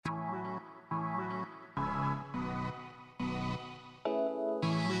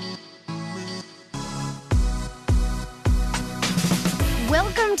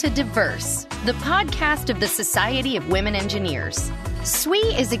Welcome to Diverse, the podcast of the Society of Women Engineers. SWE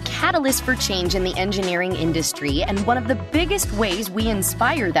is a catalyst for change in the engineering industry, and one of the biggest ways we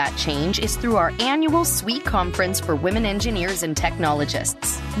inspire that change is through our annual SWE Conference for Women Engineers and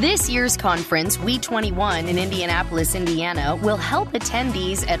Technologists. This year's conference, WE21 in Indianapolis, Indiana, will help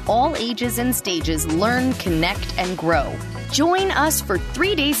attendees at all ages and stages learn, connect, and grow. Join us for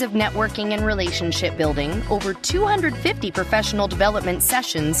 3 days of networking and relationship building, over 250 professional development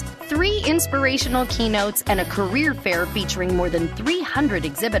sessions, 3 inspirational keynotes, and a career fair featuring more than 300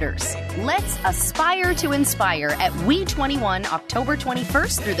 exhibitors. Let's aspire to inspire at WE21 October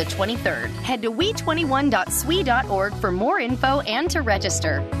 21st through the 23rd. Head to we21.swe.org for more info and to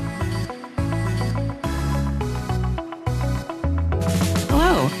register.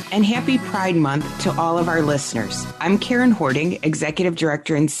 Hello, and happy Pride Month to all of our listeners. I'm Karen Horting, Executive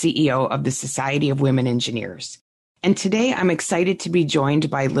Director and CEO of the Society of Women Engineers. And today I'm excited to be joined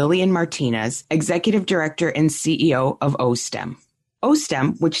by Lilian Martinez, Executive Director and CEO of oSTEM.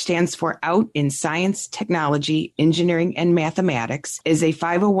 oSTEM, which stands for Out in Science, Technology, Engineering, and Mathematics, is a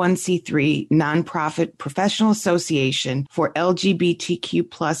 501c3 nonprofit professional association for LGBTQ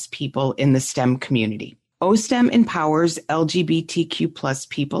plus people in the STEM community. oSTEM empowers LGBTQ plus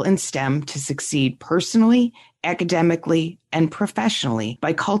people in STEM to succeed personally, academically, and professionally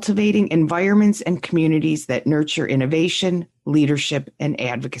by cultivating environments and communities that nurture innovation, leadership, and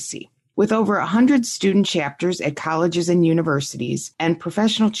advocacy. With over 100 student chapters at colleges and universities and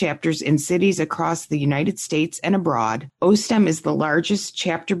professional chapters in cities across the United States and abroad, oSTEM is the largest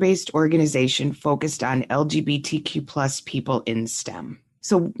chapter-based organization focused on LGBTQ plus people in STEM.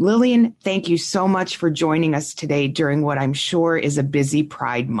 So Lilian, thank you so much for joining us today during what I'm sure is a busy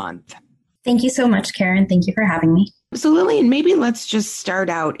Pride Month. Thank you so much, Karen. Thank you for having me. So Lilian, maybe let's just start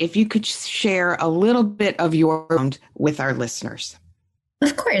out. If you could share a little bit of your background with our listeners.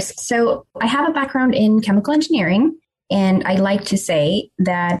 Of course. So I have a background in chemical engineering, and I like to say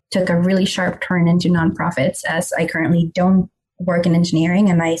that took a really sharp turn into nonprofits, as I currently don't work in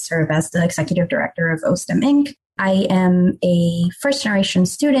engineering and I serve as the executive director of oSTEM Inc. I am a first-generation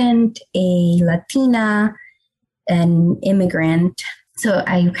student, a Latina, an immigrant. So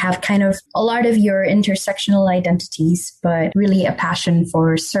I have kind of a lot of your intersectional identities, but really a passion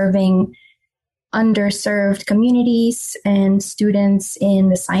for serving underserved communities and students in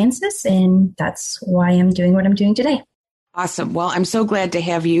the sciences. And that's why I'm doing what I'm doing today. Awesome. Well, I'm so glad to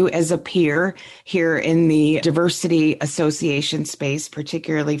have you as a peer here in the Diversity Association space,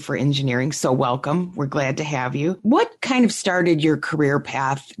 particularly for engineering. So welcome. We're glad to have you. What kind of started your career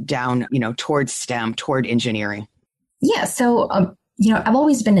path down, towards STEM, toward engineering? Yeah. So, I've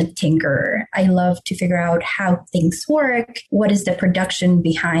always been a tinkerer. I love to figure out how things work. What is the production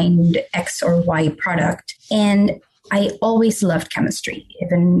behind X or Y product? And I always loved chemistry.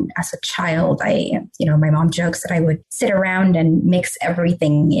 Even as a child, my mom jokes that I would sit around and mix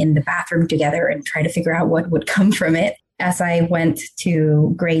everything in the bathroom together and try to figure out what would come from it. As I went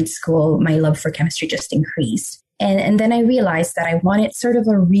to grade school, my love for chemistry just increased. And then I realized that I wanted sort of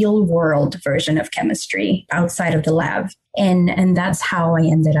a real world version of chemistry outside of the lab. And that's how I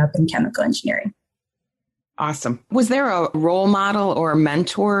ended up in chemical engineering. Awesome. Was there a role model or a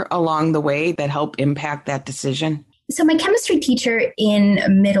mentor along the way that helped impact that decision? So my chemistry teacher in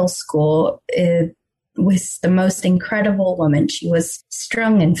middle school was the most incredible woman. She was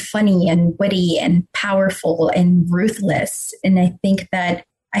strong and funny and witty and powerful and ruthless. And I think that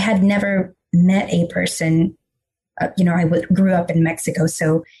I had never met a person, grew up in Mexico,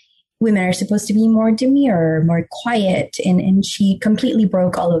 so women are supposed to be more demure, more quiet. And she completely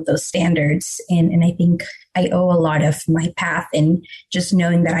broke all of those standards. And I think I owe a lot of my path in just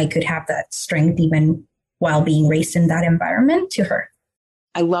knowing that I could have that strength even while being raised in that environment to her.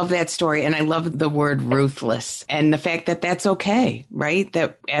 I love that story. And I love the word ruthless and the fact that that's okay, right?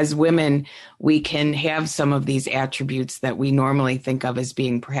 That as women, we can have some of these attributes that we normally think of as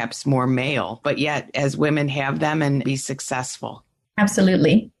being perhaps more male, but yet as women have them and be successful.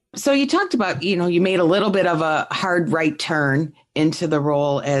 Absolutely. So you talked about, you made a little bit of a hard right turn into the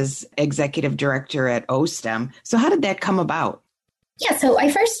role as executive director at oSTEM. So how did that come about? Yeah, so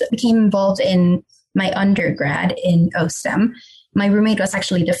I first became involved in my undergrad in oSTEM. My roommate was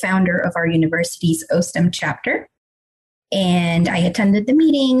actually the founder of our university's oSTEM chapter. And I attended the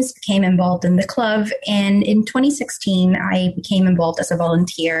meetings, became involved in the club. And in 2016, I became involved as a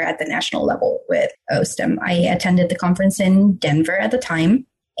volunteer at the national level with oSTEM. I attended the conference in Denver at the time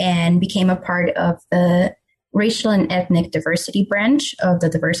and became a part of the racial and ethnic diversity branch of the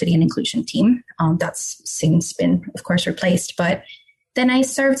diversity and inclusion team. That's since been, of course, replaced. But then I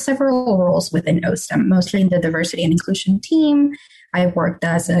served several roles within oSTEM, mostly in the diversity and inclusion team, I worked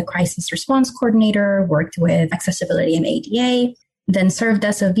as a crisis response coordinator, worked with accessibility and ADA, then served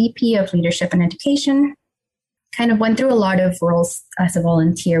as a VP of leadership and education. Kind of went through a lot of roles as a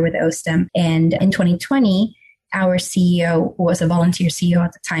volunteer with oSTEM. And in 2020, our CEO, who was a volunteer CEO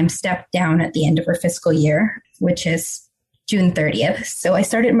at the time, stepped down at the end of her fiscal year, which is June 30th. So I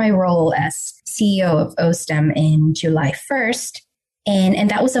started my role as CEO of oSTEM in July 1st. And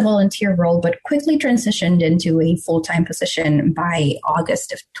that was a volunteer role, but quickly transitioned into a full-time position by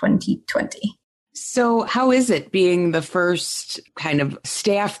August of 2020. So how is it being the first kind of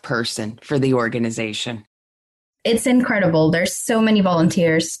staff person for the organization? It's incredible. There's so many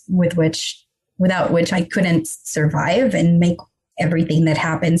volunteers without which I couldn't survive and make everything that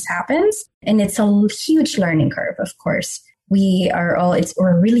happens. And it's a huge learning curve, of course. We're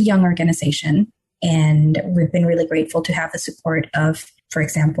a really young organization, and we've been really grateful to have the support of, for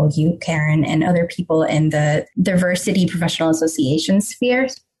example, you, Karen, and other people in the diversity professional association sphere.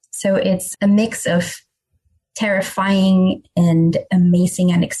 So it's a mix of terrifying and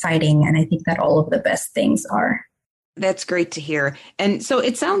amazing and exciting. And I think that all of the best things are. That's great to hear. And so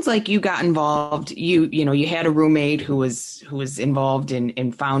it sounds like you got involved. You had a roommate who was involved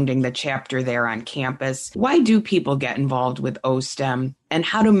in founding the chapter there on campus. Why do people get involved with oSTEM, and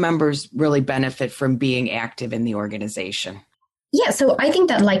how do members really benefit from being active in the organization? Yeah, so I think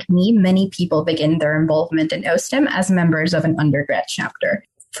that, like me, many people begin their involvement in oSTEM as members of an undergrad chapter.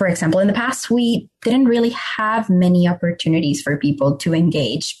 For example, in the past, we didn't really have many opportunities for people to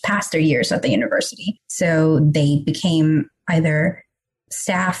engage past their years at the university. So they became either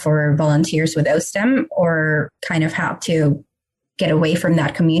staff or volunteers with oSTEM, or kind of had to get away from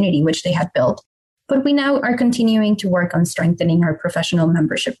that community which they had built. But we now are continuing to work on strengthening our professional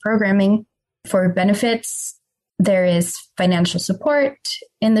membership programming. For benefits, there is financial support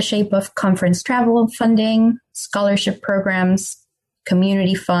in the shape of conference travel funding, scholarship programs,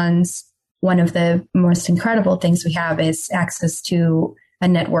 community funds. One of the most incredible things we have is access to a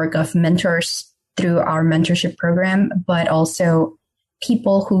network of mentors through our mentorship program, but also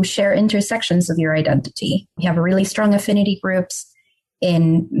people who share intersections of your identity. We have really strong affinity groups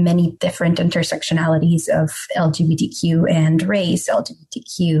in many different intersectionalities of LGBTQ and race,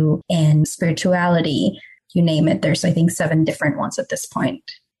 LGBTQ and spirituality, you name it. There's, I think, 7 different ones at this point.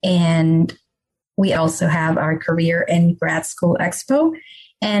 And we also have our Career and Grad School Expo.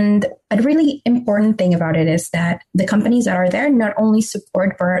 And a really important thing about it is that the companies that are there not only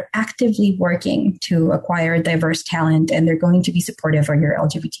support, but are actively working to acquire diverse talent, and they're going to be supportive of your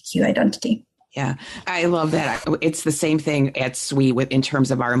LGBTQ identity. Yeah, I love that. It's the same thing at SWE in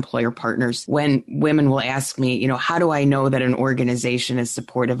terms of our employer partners. When women will ask me, how do I know that an organization is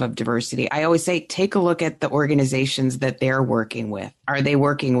supportive of diversity? I always say, take a look at the organizations that they're working with. Are they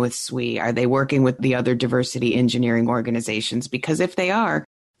working with SWE? Are they working with the other diversity engineering organizations? Because if they are,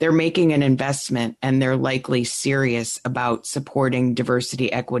 they're making an investment, and they're likely serious about supporting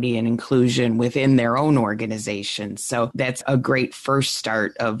diversity, equity, and inclusion within their own organization. So that's a great first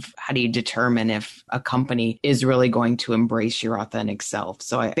start of how do you determine if a company is really going to embrace your authentic self.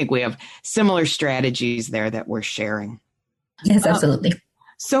 So I think we have similar strategies there that we're sharing. Yes, absolutely.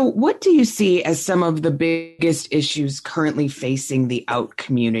 So what do you see as some of the biggest issues currently facing the OUT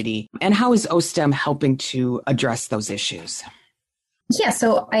community, and how is oSTEM helping to address those issues? Yeah,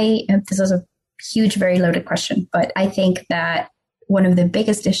 so this is a huge, very loaded question, but I think that one of the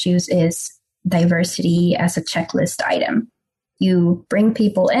biggest issues is diversity as a checklist item. You bring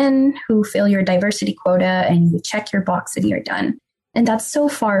people in who fill your diversity quota, and you check your box and you're done. And that's so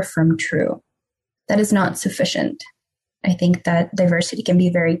far from true. That is not sufficient. I think that diversity can be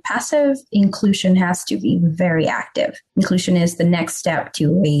very passive. Inclusion has to be very active. Inclusion is the next step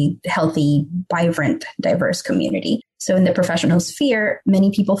to a healthy, vibrant, diverse community. So in the professional sphere,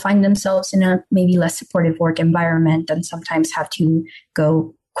 many people find themselves in a maybe less supportive work environment and sometimes have to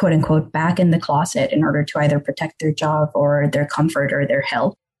go, quote unquote, back in the closet in order to either protect their job or their comfort or their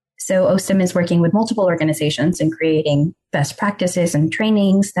health. So oSTEM is working with multiple organizations and creating best practices and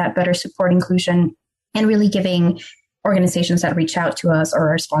trainings that better support inclusion, and really giving organizations that reach out to us or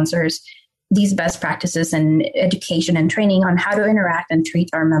our sponsors these best practices and education and training on how to interact and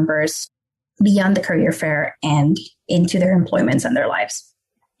treat our members beyond the career fair and into their employments and their lives.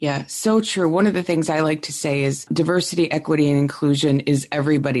 Yeah, so true. One of the things I like to say is diversity, equity, and inclusion is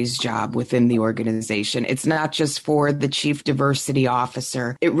everybody's job within the organization. It's not just for the chief diversity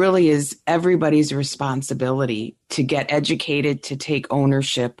officer. It really is everybody's responsibility to get educated, to take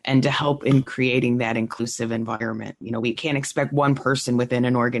ownership, and to help in creating that inclusive environment. We can't expect one person within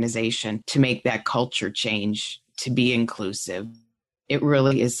an organization to make that culture change to be inclusive. It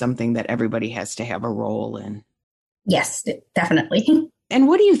really is something that everybody has to have a role in. Yes, definitely. And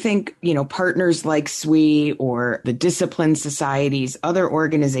what do you think, partners like SWE or the discipline societies, other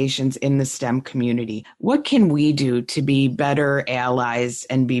organizations in the STEM community, what can we do to be better allies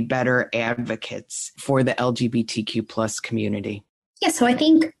and be better advocates for the LGBTQ plus community? Yeah, so I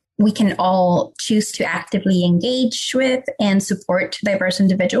think we can all choose to actively engage with and support diverse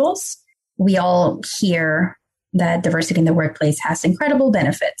individuals. We all hear that diversity in the workplace has incredible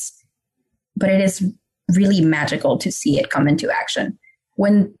benefits, but it is really magical to see it come into action.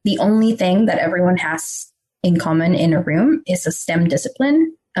 When the only thing that everyone has in common in a room is a STEM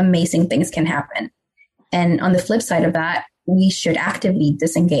discipline, amazing things can happen. And on the flip side of that, we should actively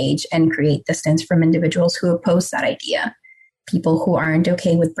disengage and create distance from individuals who oppose that idea. People who aren't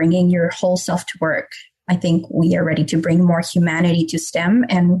okay with bringing your whole self to work. I think we are ready to bring more humanity to STEM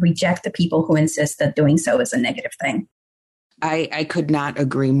and reject the people who insist that doing so is a negative thing. I could not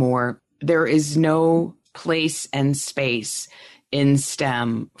agree more. There is no place and space in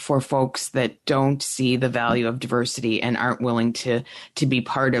STEM for folks that don't see the value of diversity and aren't willing to be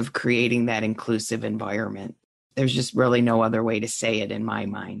part of creating that inclusive environment. There's just really no other way to say it in my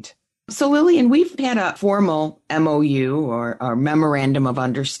mind. So Lilian, we've had a formal MOU or memorandum of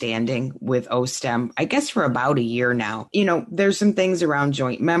understanding with oSTEM, I guess for about a year now. There's some things around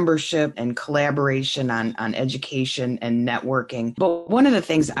joint membership and collaboration on education and networking. But one of the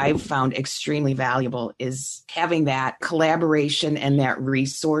things I've found extremely valuable is having that collaboration and that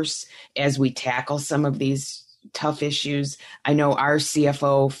resource as we tackle some of these tough issues. I know our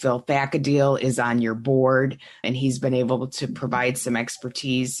CFO, Phil Thakadil, is on your board, and he's been able to provide some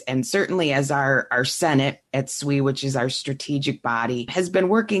expertise. And certainly as our Senate at SWE, which is our strategic body, has been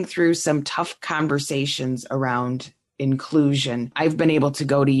working through some tough conversations around inclusion, I've been able to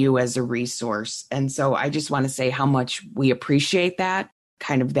go to you as a resource. And so I just want to say how much we appreciate that,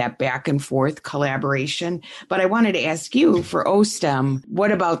 kind of that back and forth collaboration. But I wanted to ask you for oSTEM,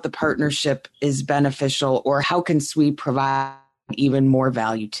 what about the partnership is beneficial, or how can SWE provide even more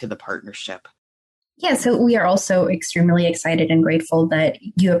value to the partnership? Yeah, so we are also extremely excited and grateful that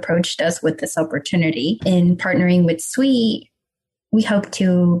you approached us with this opportunity. In partnering with SWE, we hope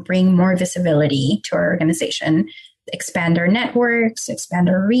to bring more visibility to our organization, expand our networks, expand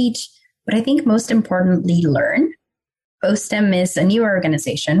our reach, but I think most importantly, learn. oSTEM is a new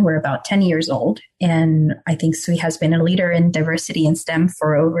organization. We're about 10 years old, and I think SWE has been a leader in diversity in STEM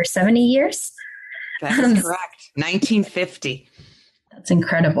for over 70 years. That is correct. 1950. That's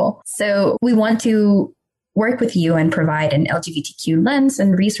incredible. So we want to work with you and provide an LGBTQ lens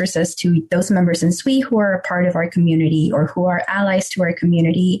and resources to those members in SWE who are a part of our community or who are allies to our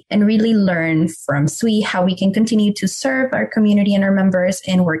community, and really learn from SWE how we can continue to serve our community and our members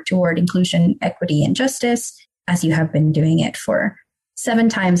and work toward inclusion, equity, and justice, as you have been doing it for 7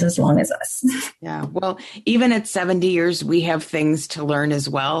 times as long as us. Yeah. Well, even at 70 years, we have things to learn as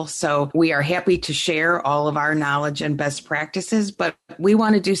well. So we are happy to share all of our knowledge and best practices, but we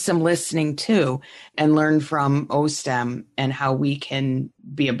want to do some listening too and learn from oSTEM and how we can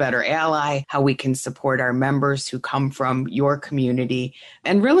be a better ally, how we can support our members who come from your community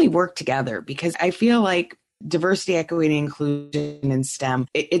and really work together, because I feel like diversity, equity, and inclusion in STEM,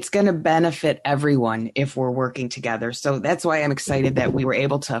 it's going to benefit everyone if we're working together. So that's why I'm excited that we were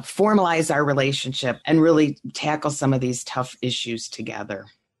able to formalize our relationship and really tackle some of these tough issues together.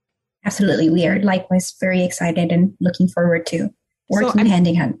 Absolutely. We are likewise very excited and looking forward to working hand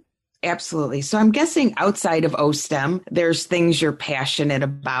in hand. Absolutely. So I'm guessing outside of oSTEM, there's things you're passionate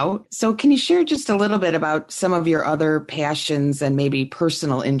about. So can you share just a little bit about some of your other passions and maybe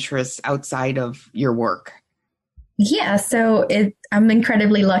personal interests outside of your work? Yeah, so I'm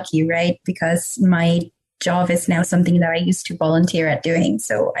incredibly lucky, right? Because my job is now something that I used to volunteer at doing.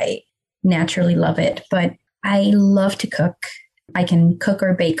 So I naturally love it. But I love to cook. I can cook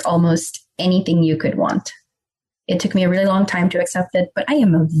or bake almost anything you could want. It took me a really long time to accept it, but I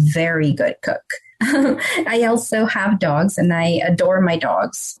am a very good cook. I also have dogs, and I adore my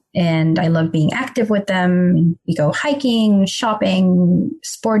dogs, and I love being active with them. We go hiking, shopping,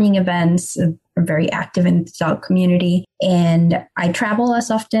 sporting events. I'm very active in the dog community, and I travel as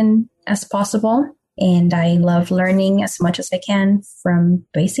often as possible, and I love learning as much as I can from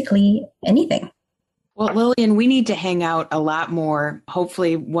basically anything. Well, Lilian, we need to hang out a lot more.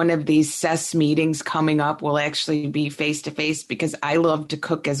 Hopefully one of these SES meetings coming up will actually be face-to-face, because I love to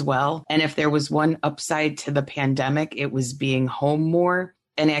cook as well. And if there was one upside to the pandemic, it was being home more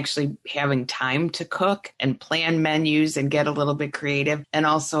and actually having time to cook and plan menus and get a little bit creative. And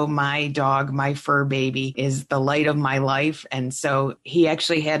also my dog, my fur baby, is the light of my life. And so he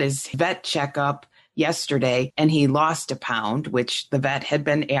actually had his vet checkup yesterday, and he lost a pound, which the vet had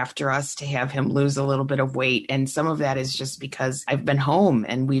been after us to have him lose a little bit of weight. And some of that is just because I've been home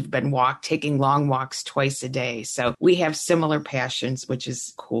and we've been taking long walks twice a day. So we have similar passions, which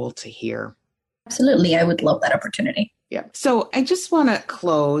is cool to hear. Absolutely. I would love that opportunity. Yeah. So I just want to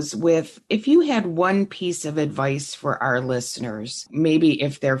close with, if you had one piece of advice for our listeners, maybe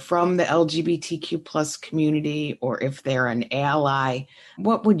if they're from the LGBTQ plus community or if they're an ally,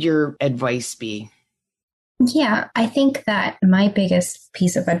 what would your advice be? Yeah, I think that my biggest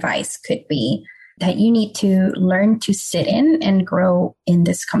piece of advice could be that you need to learn to sit in and grow in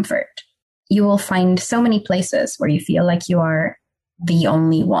discomfort. You will find so many places where you feel like you are the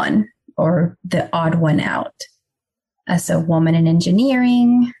only one or the odd one out. As a woman in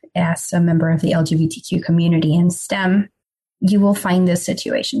engineering, as a member of the LGBTQ community in STEM, you will find these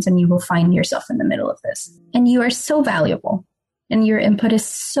situations and you will find yourself in the middle of this. And you are so valuable and your input is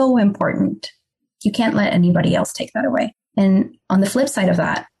so important. You can't let anybody else take that away. And on the flip side of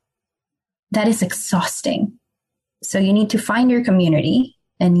that, that is exhausting. So you need to find your community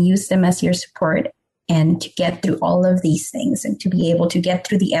and use them as your support and to get through all of these things and to be able to get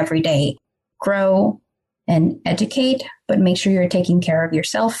through the everyday, grow, and educate, but make sure you're taking care of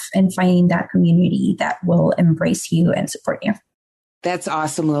yourself and finding that community that will embrace you and support you. That's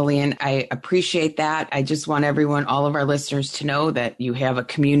awesome, Lilian. I appreciate that. I just want everyone, all of our listeners, to know that you have a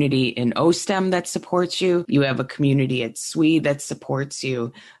community in oSTEM that supports you. You have a community at SWE that supports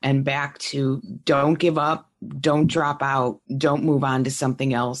you. And back to, don't give up, don't drop out, don't move on to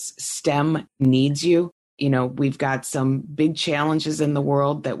something else. STEM needs you. You know, we've got some big challenges in the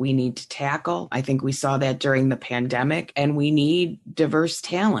world that we need to tackle. I think we saw that during the pandemic, and we need diverse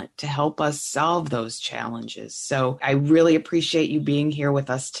talent to help us solve those challenges. So I really appreciate you being here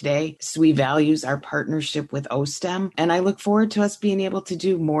with us today. SWE values our partnership with oSTEM, and I look forward to us being able to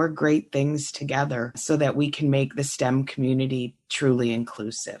do more great things together so that we can make the STEM community truly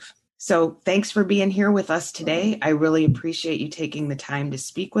inclusive. So thanks for being here with us today. I really appreciate you taking the time to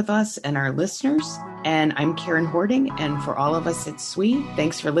speak with us and our listeners. And I'm Karen Horting, and for all of us at SWE,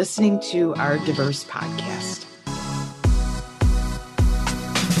 thanks for listening to our Diverse podcast.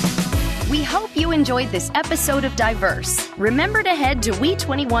 We hope you enjoyed this episode of Diverse. Remember to head to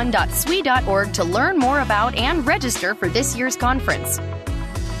we21.swe.org to learn more about and register for this year's conference.